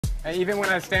And even when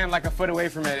I stand like a foot away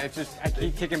from it, it's just, I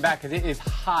keep kicking back because it is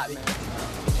hot, man.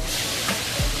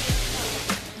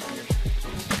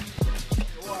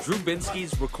 Drew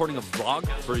Binsky's recording a vlog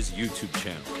for his YouTube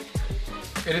channel.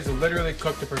 It is literally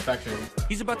cooked to perfection.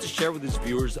 He's about to share with his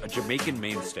viewers a Jamaican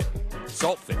mainstay,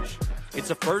 saltfish. It's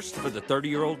a first for the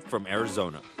 30-year-old from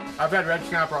Arizona. I've had red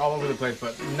snapper all over the place,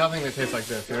 but nothing that tastes like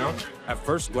this, you know? At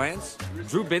first glance,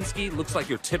 Drew Binsky looks like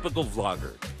your typical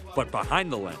vlogger. But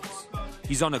behind the lens,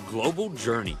 he's on a global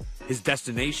journey. His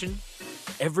destination?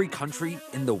 Every country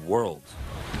in the world.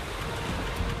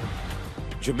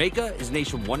 Jamaica is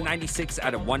nation 196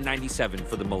 out of 197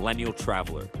 for the millennial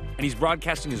traveler. And he's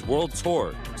broadcasting his world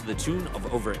tour to the tune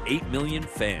of over 8 million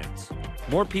fans.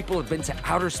 More people have been to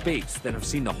outer space than have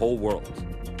seen the whole world.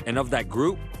 And of that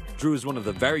group, Drew is one of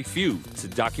the very few to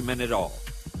document it all.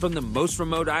 From the most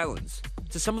remote islands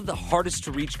to some of the hardest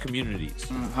to reach communities.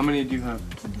 How many do you have?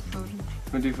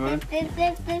 24.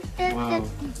 Wow.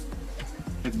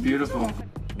 It's beautiful.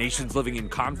 Nations living in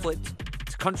conflict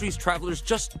to countries travelers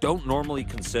just don't normally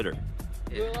consider.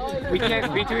 We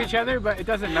can't speak to each other, but it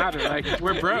doesn't matter. Like,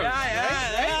 we're bros.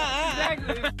 Yeah.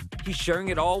 Exactly. He's sharing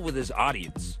it all with his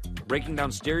audience, breaking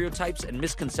down stereotypes and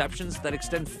misconceptions that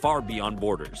extend far beyond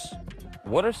borders.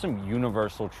 What are some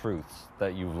universal truths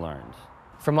that you've learned?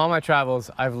 From all my travels,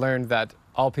 I've learned that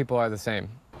all people are the same.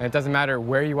 And it doesn't matter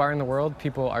where you are in the world,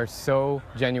 people are so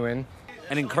genuine.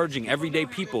 And encouraging everyday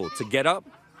people to get up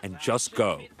and just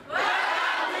go.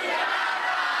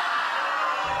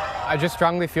 I just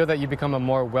strongly feel that you become a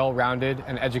more well-rounded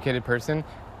and educated person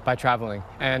by traveling.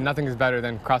 And nothing is better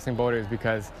than crossing borders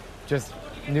because just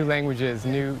new languages,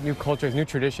 new cultures, new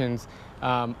traditions,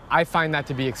 I find that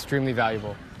to be extremely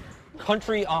valuable.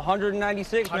 Country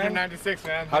 196, man. 196,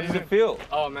 man. How does it feel?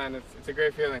 Oh, man, it's a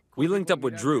great feeling. We linked up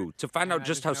with Drew to find out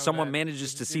just how someone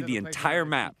manages to see the entire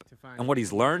map and what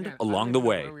he's learned along the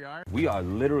way. We are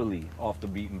literally off the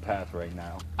beaten path right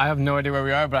now. I have no idea where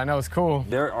we are, but I know it's cool.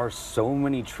 There are so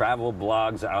many travel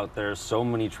blogs out there, so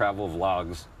many travel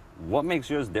vlogs. What makes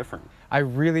yours different? I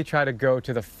really try to go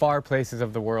to the far places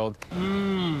of the world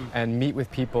and meet with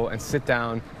people and sit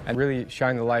down and really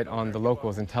shine the light on the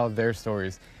locals and tell their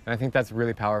stories. And I think that's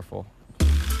really powerful.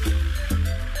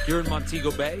 Here in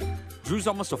Montego Bay, Drew's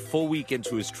almost a full week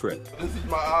into his trip. This is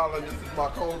my island, this is my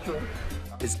culture.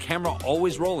 His camera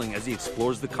always rolling as he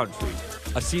explores the country.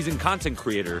 A seasoned content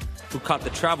creator who caught the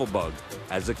travel bug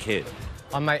as a kid.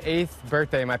 On my 8th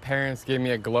birthday, my parents gave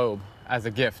me a globe as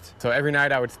a gift. So every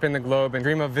night I would spin the globe and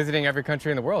dream of visiting every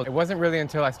country in the world. It wasn't really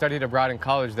until I studied abroad in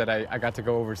college that I got to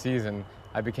go overseas and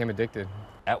I became addicted.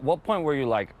 At what point were you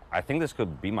like, I think this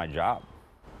could be my job?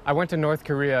 I went to North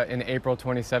Korea in April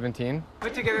 2017.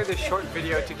 Put together this short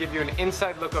video to give you an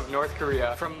inside look of North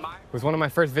Korea. It was one of my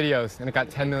first videos and it got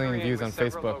 10 million views on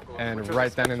Facebook. And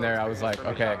right then and there I was like,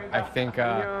 okay, I think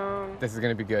this is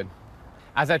gonna be good.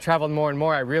 As I traveled more and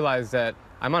more, I realized that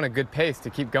I'm on a good pace to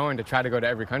keep going to try to go to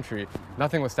every country.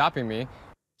 Nothing was stopping me.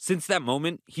 Since that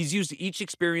moment, he's used each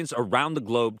experience around the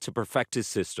globe to perfect his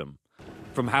system.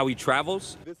 From how he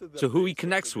travels, to who he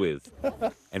connects with,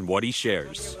 and what he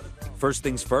shares. First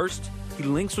things first, he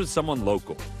links with someone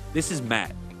local. This is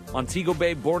Matt. Montego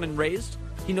Bay born and raised,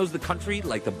 he knows the country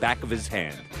like the back of his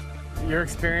hand. Your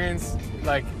experience,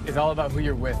 is all about who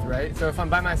you're with, right? So if I'm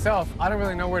by myself, I don't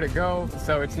really know where to go.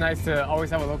 So it's nice to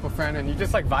always have a local friend and you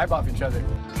just vibe off each other.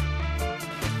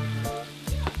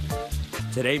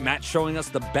 Today, Matt's showing us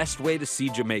the best way to see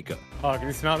Jamaica. Oh, can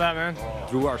you smell that, man?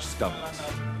 Through our stomachs.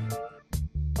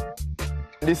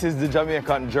 This is the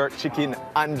Jamaican jerk chicken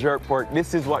and jerk pork.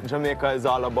 This is what Jamaica is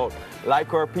all about.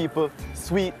 Like our people,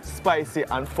 sweet, spicy,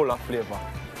 and full of flavor.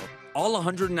 All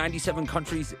 197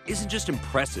 countries isn't just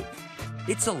impressive,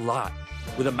 it's a lot.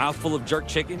 With a mouthful of jerk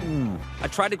chicken, I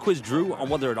tried to quiz Drew on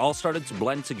whether it all started to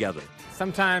blend together.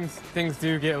 Sometimes things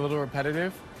do get a little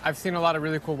repetitive. I've seen a lot of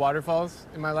really cool waterfalls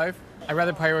in my life. I'd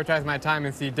rather prioritize my time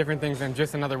and see different things than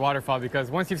just another waterfall because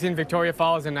once you've seen Victoria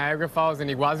Falls and Niagara Falls and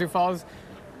Iguazu Falls,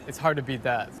 it's hard to beat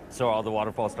that. So all the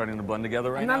waterfalls starting to blend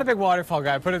together right now? I'm not a big waterfall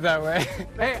guy, put it that way.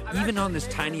 Even on this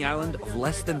tiny island of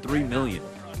less than 3 million,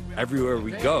 everywhere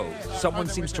we go, someone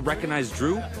seems to recognize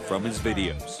Drew from his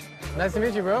videos. Nice to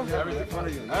meet you, bro.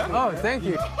 Oh, thank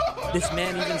you. This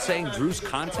man even saying Drew's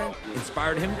content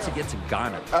inspired him to get to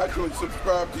Ghana. I actually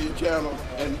subscribed to your channel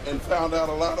and found out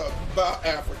a lot about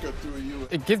Africa through you.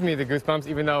 It gives me the goosebumps,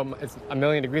 even though it's a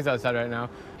million degrees outside right now.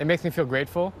 It makes me feel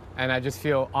grateful, and I just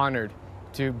feel honored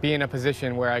to be in a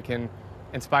position where I can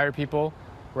inspire people,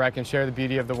 where I can share the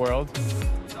beauty of the world.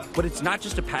 But it's not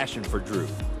just a passion for Drew.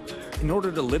 In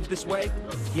order to live this way,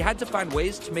 he had to find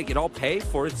ways to make it all pay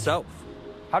for itself.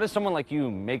 How does someone like you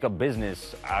make a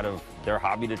business out of their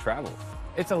hobby to travel?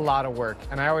 It's a lot of work,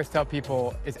 and I always tell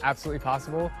people it's absolutely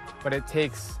possible, but it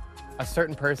takes a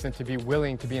certain person to be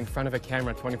willing to be in front of a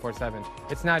camera 24/7.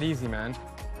 It's not easy, man.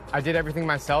 I did everything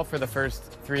myself for the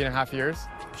first 3.5 years,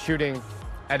 shooting,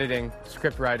 editing,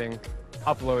 script writing,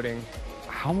 uploading.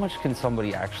 How much can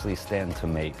somebody actually stand to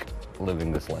make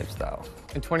living this lifestyle?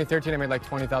 In 2013, I made like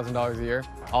 $20,000 a year,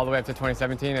 all the way up to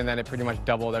 2017, and then it pretty much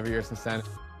doubled every year since then.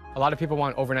 A lot of people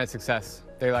want overnight success.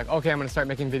 They're like, okay, I'm gonna start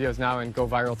making videos now and go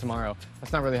viral tomorrow.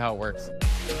 That's not really how it works.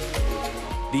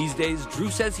 These days, Drew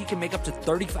says he can make up to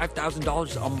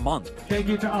 $35,000 a month. Thank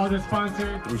you to all the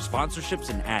sponsors. Through sponsorships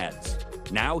and ads.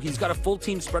 Now he's got a full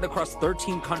team spread across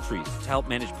 13 countries to help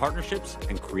manage partnerships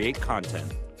and create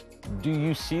content. Do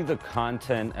you see the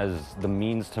content as the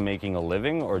means to making a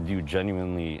living, or do you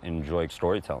genuinely enjoy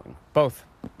storytelling? Both.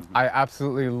 I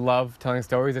absolutely love telling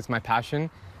stories. It's my passion.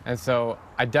 And so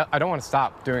I don't want to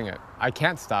stop doing it. I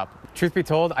can't stop. Truth be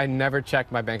told, I never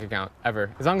check my bank account, ever.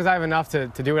 As long as I have enough to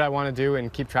do what I want to do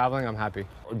and keep traveling, I'm happy.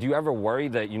 Do you ever worry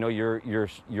that, you know,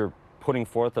 you're putting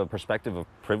forth a perspective of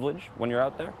privilege when you're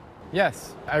out there?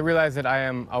 Yes. I realize that I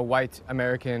am a white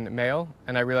American male,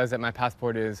 and I realize that my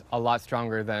passport is a lot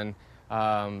stronger than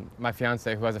my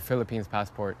fiance, who has a Philippines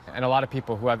passport, and a lot of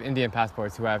people who have Indian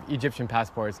passports, who have Egyptian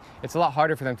passports. It's a lot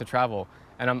harder for them to travel,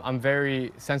 and I'm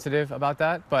very sensitive about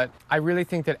that, but I really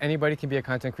think that anybody can be a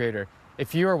content creator.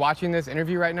 If you are watching this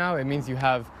interview right now, it means you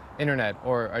have internet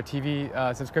or a TV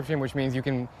subscription, which means you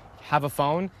can have a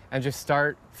phone and just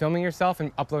start filming yourself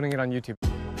and uploading it on YouTube.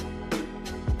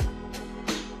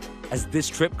 As this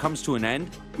trip comes to an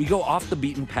end, we go off the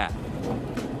beaten path.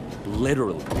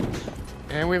 Literally.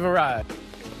 And we've arrived.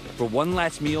 For one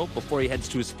last meal before he heads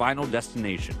to his final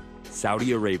destination,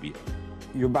 Saudi Arabia.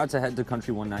 You're about to head to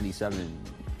country 197,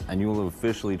 and you will have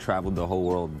officially traveled the whole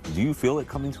world. Do you feel it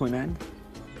coming to an end?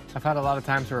 I've had a lot of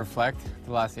time to reflect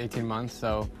the last 18 months,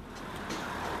 so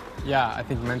yeah, I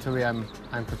think mentally I'm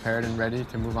prepared and ready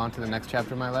to move on to the next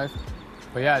chapter of my life.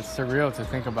 But yeah, it's surreal to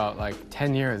think about, like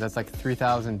 10 years, that's like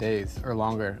 3,000 days or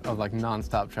longer of like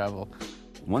non-stop travel.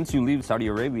 Once you leave Saudi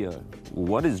Arabia,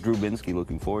 what is Drew Binsky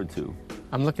looking forward to?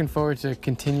 I'm looking forward to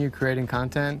continue creating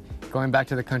content, going back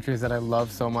to the countries that I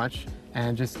love so much,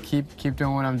 and just keep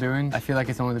doing what I'm doing. I feel like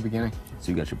it's only the beginning.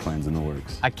 So you got your plans in the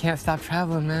works? I can't stop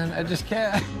traveling, man. I just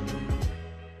can't.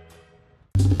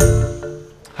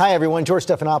 Hi everyone, George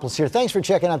Stephanopoulos here. Thanks for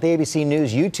checking out the ABC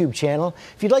News YouTube channel.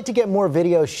 If you'd like to get more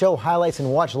videos, show highlights,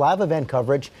 and watch live event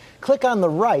coverage, click on the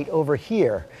right over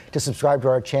here to subscribe to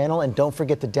our channel, and don't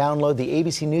forget to download the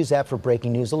ABC News app for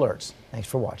breaking news alerts. Thanks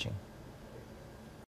for watching.